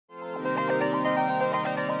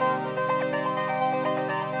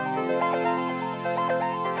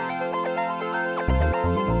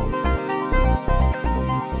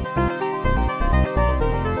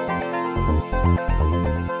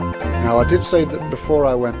Now I did say that before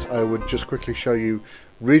I went I would just quickly show you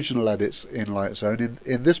regional edits in Lightzone.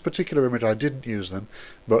 In this particular image I didn't use them,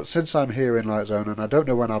 but since I'm here in Lightzone and I don't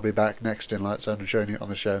know when I'll be back next in Lightzone and showing it on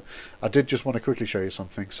the show, I did just want to quickly show you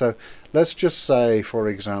something. So let's just say, for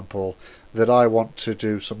example, that I want to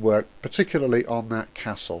do some work particularly on that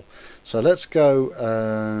castle. So let's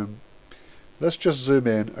go, let's just zoom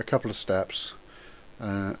in a couple of steps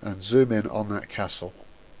and zoom in on that castle.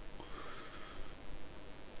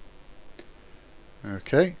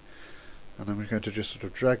 Okay, and I'm going to just sort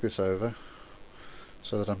of drag this over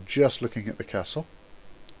so that I'm just looking at the castle.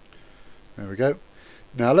 There we go.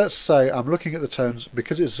 Now let's say I'm looking at the tones,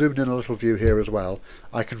 because it's zoomed in a little view here as well.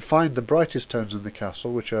 I can find the brightest tones in the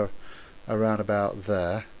castle, which are around about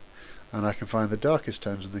there, and I can find the darkest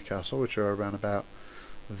tones in the castle, which are around about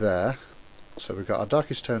there. So we've got our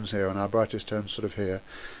darkest tones here and our brightest tones sort of here,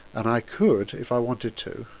 and I could, if I wanted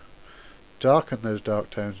to, darken those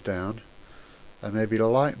dark tones down and maybe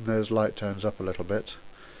lighten those light tones up a little bit,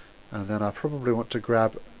 and then I probably want to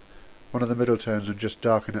grab one of the middle tones and just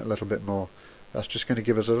darken it a little bit more. That's just going to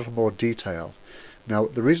give us a little more detail. Now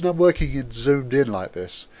the reason I'm working in zoomed in like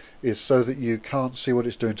this is so that you can't see what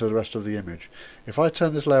it's doing to the rest of the image. If I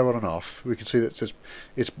turn this layer on and off, we can see that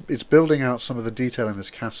it's building out some of the detail in this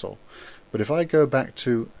castle. But if I go back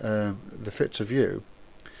to the fit to view,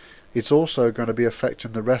 it's also going to be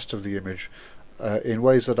affecting the rest of the image in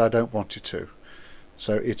ways that I don't want it to.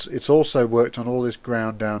 So it's also worked on all this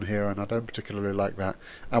ground down here, and I don't particularly like that.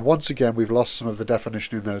 And once again we've lost some of the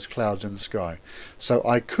definition in those clouds in the sky. So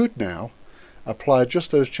I could now apply just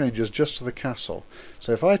those changes just to the castle.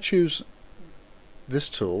 So if I choose this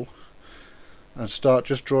tool and start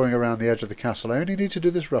just drawing around the edge of the castle, I only need to do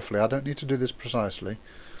this roughly, I don't need to do this precisely.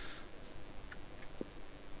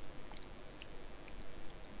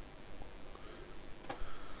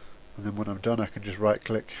 And then when I'm done I can just right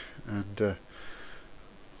click and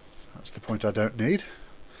that's the point I don't need.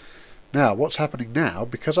 Now what's happening now,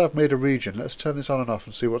 because I've made a region, let's turn this on and off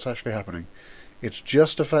and see what's actually happening. It's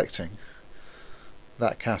just affecting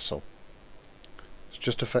that castle. It's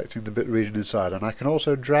just affecting the bit region inside, and I can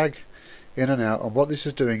also drag in and out, and what this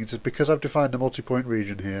is doing is because I've defined a multi-point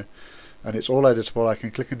region here and it's all editable, I can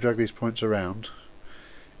click and drag these points around.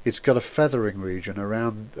 It's got a feathering region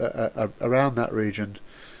around around that region,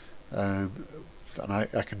 and I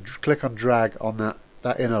can click and drag on that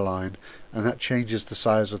inner line, and that changes the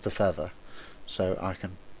size of the feather. So I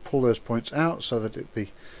can pull those points out so that the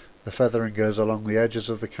feathering goes along the edges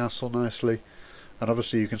of the castle nicely. And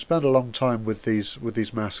obviously you can spend a long time with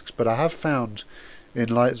these masks, but I have found in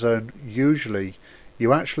Lightzone usually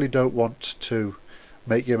you actually don't want to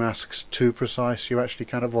make your masks too precise. You actually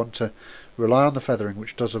kind of want to rely on the feathering,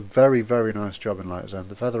 which does a very, very nice job in Lightzone.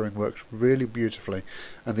 The feathering works really beautifully,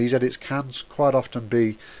 and these edits can quite often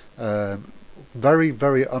be very,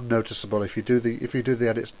 very unnoticeable if you do the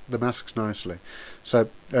edits, the masks nicely. So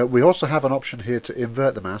we also have an option here to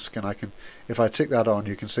invert the mask, and I can, if I tick that on,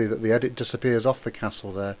 you can see that the edit disappears off the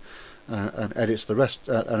castle there and edits the rest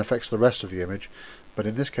and affects the rest of the image. But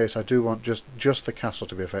in this case I do want just the castle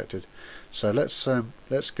to be affected. So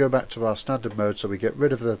let's go back to our standard mode, so we get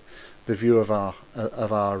rid of the view of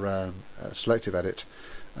our selective edit,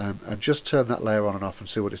 and just turn that layer on and off and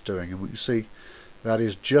see what it's doing. And we can see that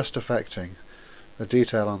is just affecting the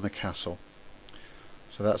detail on the castle.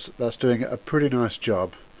 So that's doing a pretty nice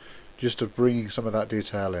job just of bringing some of that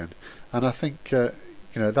detail in. And I think you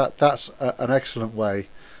know, that's an excellent way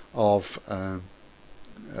of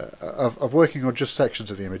working on just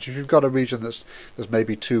sections of the image. If you've got a region that's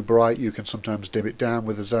maybe too bright, you can sometimes dim it down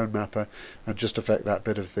with a zone mapper and just affect that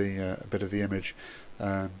bit of the image.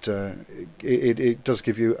 And it does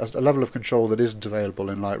give you a level of control that isn't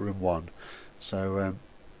available in Lightroom 1. So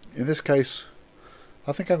in this case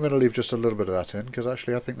I think I'm going to leave just a little bit of that in, because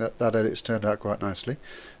actually I think that edit's turned out quite nicely.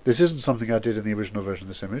 This isn't something I did in the original version of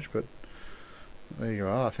this image, but there you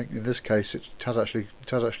are. I think in this case it has actually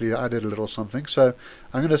added a little something. So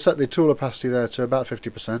I'm going to set the tool opacity there to about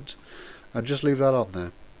 50% and just leave that on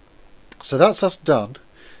there. So that's us done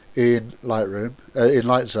in Lightroom, in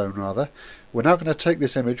Lightzone rather. We're now going to take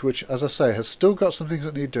this image, which, as I say, has still got some things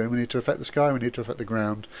that need doing. We need to affect the sky, we need to affect the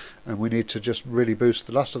ground, and we need to just really boost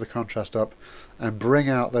the last of the contrast up and bring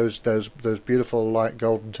out those beautiful light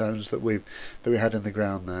golden tones that we had in the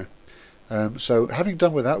ground there. So having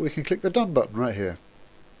done with that, we can click the Done button right here.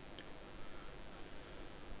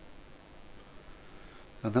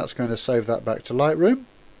 And that's going to save that back to Lightroom.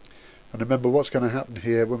 And remember, what's going to happen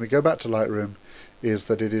here when we go back to Lightroom is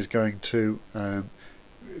that it is going to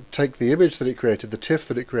take the image that it created, the TIFF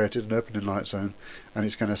that it created and opened in Lightzone, and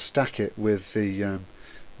it's going to stack it with the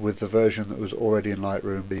version that was already in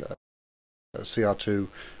Lightroom. CR2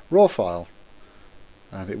 raw file,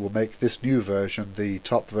 and it will make this new version the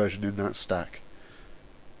top version in that stack.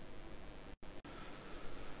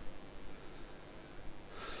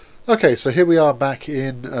 Okay, so here we are back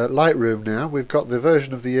in Lightroom now. We've got the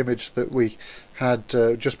version of the image that we had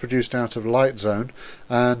just produced out of Lightzone,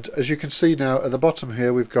 and as you can see now at the bottom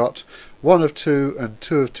here we've got 1 of 2 and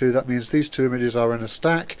 2 of 2. That means these two images are in a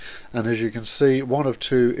stack, and as you can see 1 of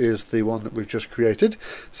 2 is the one that we've just created.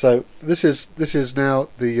 So this is now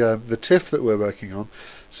the TIFF that we're working on.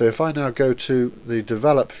 So if I now go to the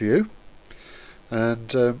develop view,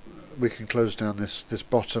 and we can close down this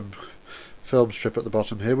bottom film strip at the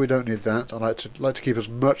bottom here. We don't need that. I like to keep as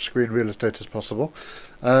much screen real estate as possible,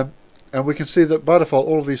 and we can see that by default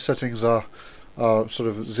all of these settings are sort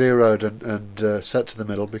of zeroed and set to the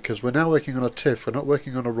middle, because we're now working on a TIFF. We're not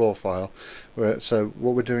working on a raw file. So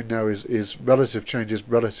what we're doing now is relative changes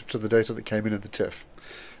relative to the data that came in the TIFF.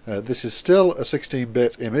 This is still a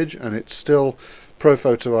 16-bit image, and it's still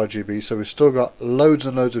ProPhoto RGB, so we've still got loads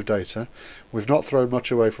and loads of data. We've not thrown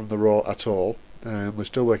much away from the raw at all. We're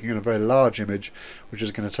still working on a very large image, which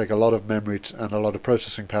is going to take a lot of memory and a lot of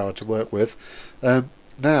processing power to work with.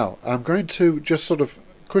 Now I'm going to just sort of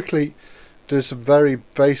quickly do some very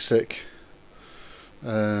basic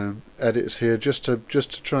edits here, just to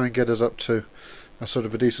try and get us up to a sort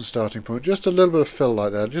of a decent starting point. Just a little bit of fill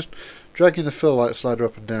light there. Just dragging the fill light slider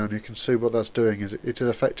up and down, you can see what that's doing is it is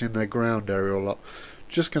affecting their ground area a lot.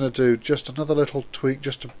 Just going to do just another little tweak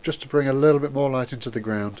just to bring a little bit more light into the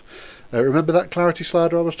ground. Remember that clarity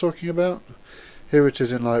slider I was talking about? Here it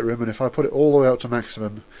is in Lightroom, and if I put it all the way up to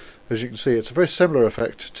maximum, as you can see, it's a very similar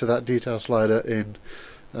effect to that detail slider in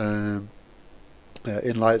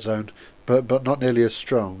Lightzone, but not nearly as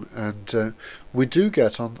strong. And we do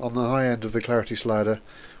get on the high end of the clarity slider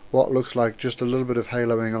what looks like just a little bit of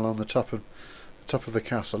haloing along the top of the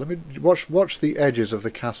castle. Let me watch the edges of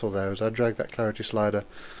the castle there as I drag that clarity slider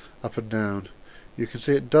up and down. You can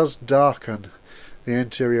see it does darken the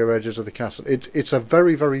interior edges of the castle. It's a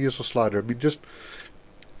very, very useful slider. I mean, just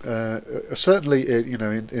certainly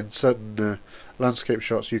in certain landscape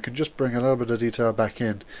shots you can just bring a little bit of detail back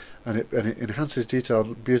in, and it enhances detail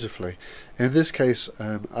beautifully. In this case,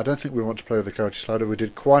 I don't think we want to play with the clarity slider. We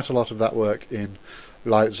did quite a lot of that work in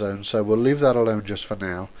Lightzone, so we'll leave that alone just for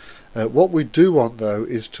now. What we do want though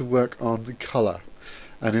is to work on the colour,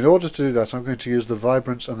 and in order to do that I'm going to use the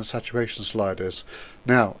vibrance and the saturation sliders.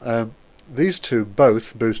 Now these two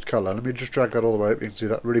both boost colour. Let me just drag that all the way up. You can see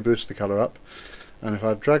that really boosts the colour up, and if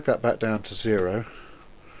I drag that back down to 0,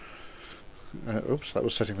 oops, that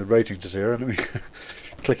was setting the rating to 0. Let me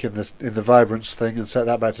click in the vibrance thing and set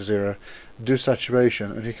that back to 0, do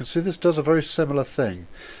saturation, and you can see this does a very similar thing.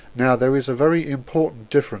 Now there is a very important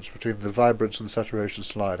difference between the vibrance and the saturation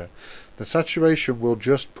slider. The saturation will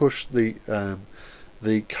just push the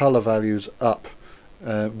color values up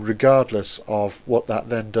regardless of what that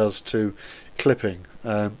then does to clipping.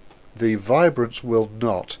 The vibrance will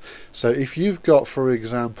not. So if you've got, for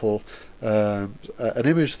example, an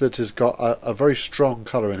image that has got a very strong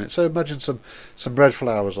colour in it, so imagine some red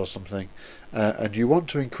flowers or something, and you want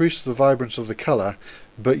to increase the vibrance of the colour,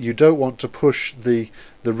 but you don't want to push the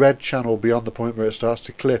red channel beyond the point where it starts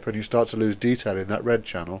to clip and you start to lose detail in that red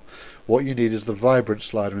channel. What you need is the vibrance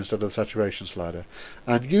slider instead of the saturation slider.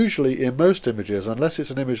 And usually in most images, unless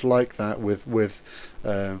it's an image like that with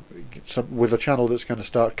a channel that's going to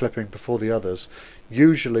start clipping before the others,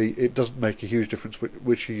 usually it doesn't make a huge difference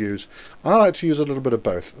which you use. I like to use a little bit of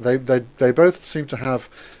both. They both seem to have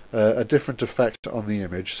a different effect on the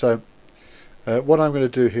image. So what I'm going to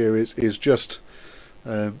do here is just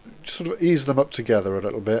sort of ease them up together a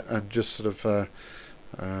little bit, and just sort of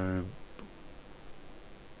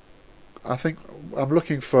I think I'm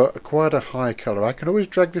looking for quite a high colour. I can always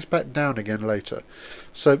drag this back down again later.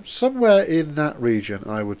 So somewhere in that region,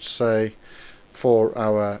 I would say, for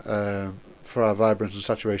our vibrance and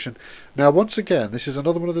saturation. Now once again, this is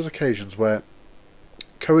another one of those occasions where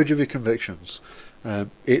courage of your convictions.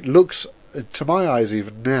 It looks, to my eyes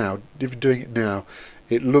even now, even doing it now,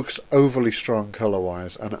 it looks overly strong colour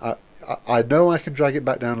wise, and I know I can drag it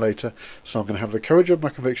back down later, so I'm going to have the courage of my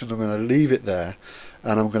convictions. I'm going to leave it there,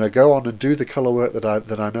 and I'm going to go on and do the colour work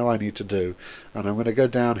that I know I need to do. And I'm going to go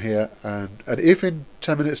down here, and if in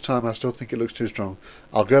 10 minutes time I still think it looks too strong,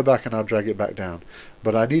 I'll go back and I'll drag it back down.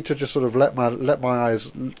 But I need to just sort of let my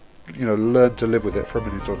eyes, learn to live with it for a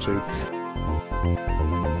minute or two.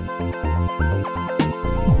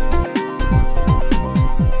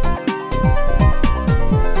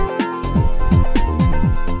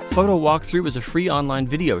 Photo Walkthrough is a free online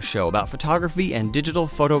video show about photography and digital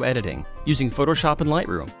photo editing using Photoshop and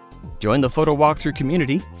Lightroom. Join the Photo Walkthrough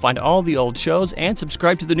community, find all the old shows, and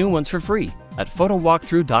subscribe to the new ones for free at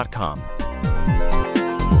photowalkthrough.com.